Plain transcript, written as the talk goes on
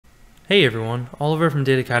Hey everyone, Oliver from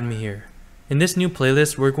Data Academy here. In this new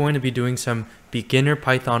playlist, we're going to be doing some beginner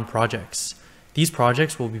Python projects. These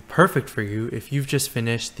projects will be perfect for you if you've just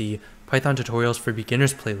finished the Python Tutorials for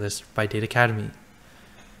Beginners playlist by Data Academy.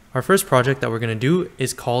 Our first project that we're going to do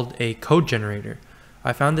is called a code generator.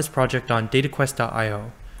 I found this project on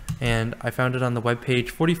dataquest.io, and I found it on the webpage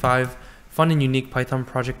 45 Fun and Unique Python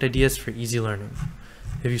Project Ideas for Easy Learning.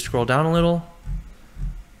 If you scroll down a little,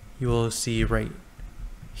 you will see right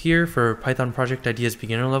here for Python Project Ideas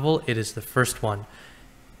beginner level, it is the first one.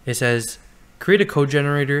 It says, create a code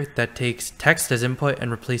generator that takes text as input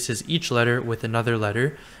and replaces each letter with another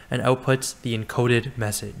letter and outputs the encoded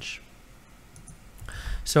message.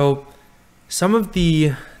 So some of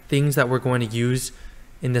the things that we're going to use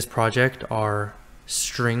in this project are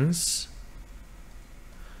strings,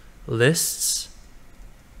 lists,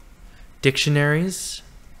 dictionaries,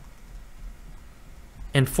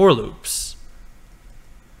 and for loops.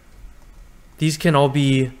 These can all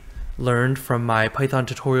be learned from my Python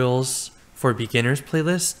Tutorials for Beginners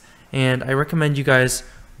playlist, and I recommend you guys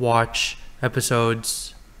watch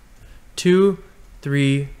episodes 2,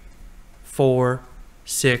 3, 4,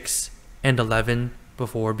 6, and 11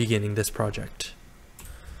 before beginning this project.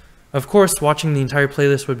 Of course, watching the entire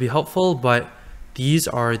playlist would be helpful, but these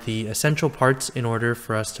are the essential parts in order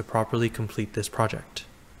for us to properly complete this project.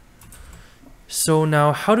 So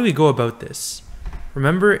now, how do we go about this?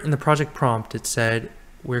 Remember in the project prompt, it said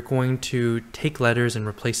we're going to take letters and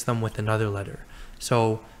replace them with another letter.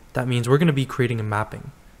 So that means we're going to be creating a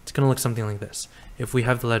mapping. It's going to look something like this. If we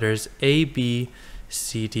have the letters A, B,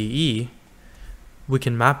 C, D, E, we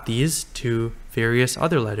can map these to various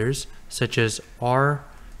other letters such as R,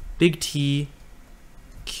 big T,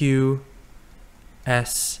 Q,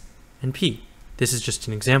 S, and P. This is just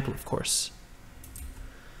an example, of course.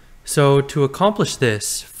 So to accomplish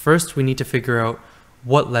this, first we need to figure out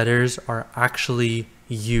what letters are actually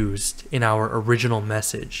used in our original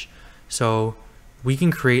message. So we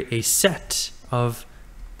can create a set of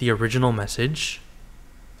the original message.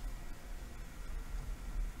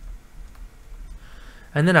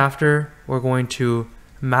 And then after, we're going to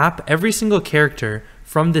map every single character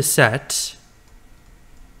from this set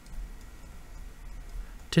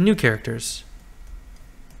to new characters.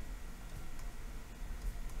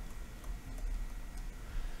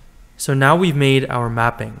 So now we've made our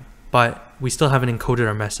mapping, but we still haven't encoded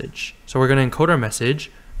our message. So we're going to encode our message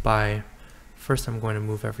by, first I'm going to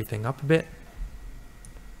move everything up a bit.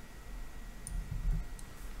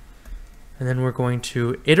 And then we're going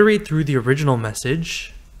to iterate through the original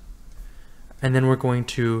message. And then we're going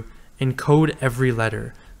to encode every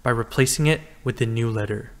letter by replacing it with the new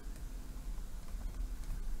letter.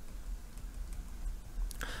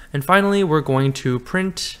 And finally, we're going to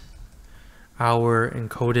print our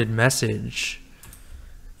encoded message.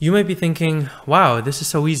 You might be thinking, wow, this is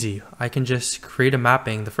so easy. I can just create a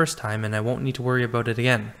mapping the first time and I won't need to worry about it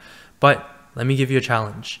again. But let me give you a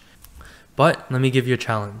challenge.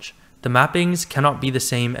 The mappings cannot be the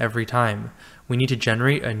same every time. We need to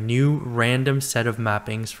generate a new random set of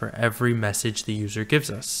mappings for every message the user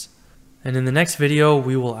gives us. And in the next video,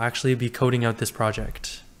 we will actually be coding out this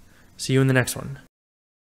project. See you in the next one.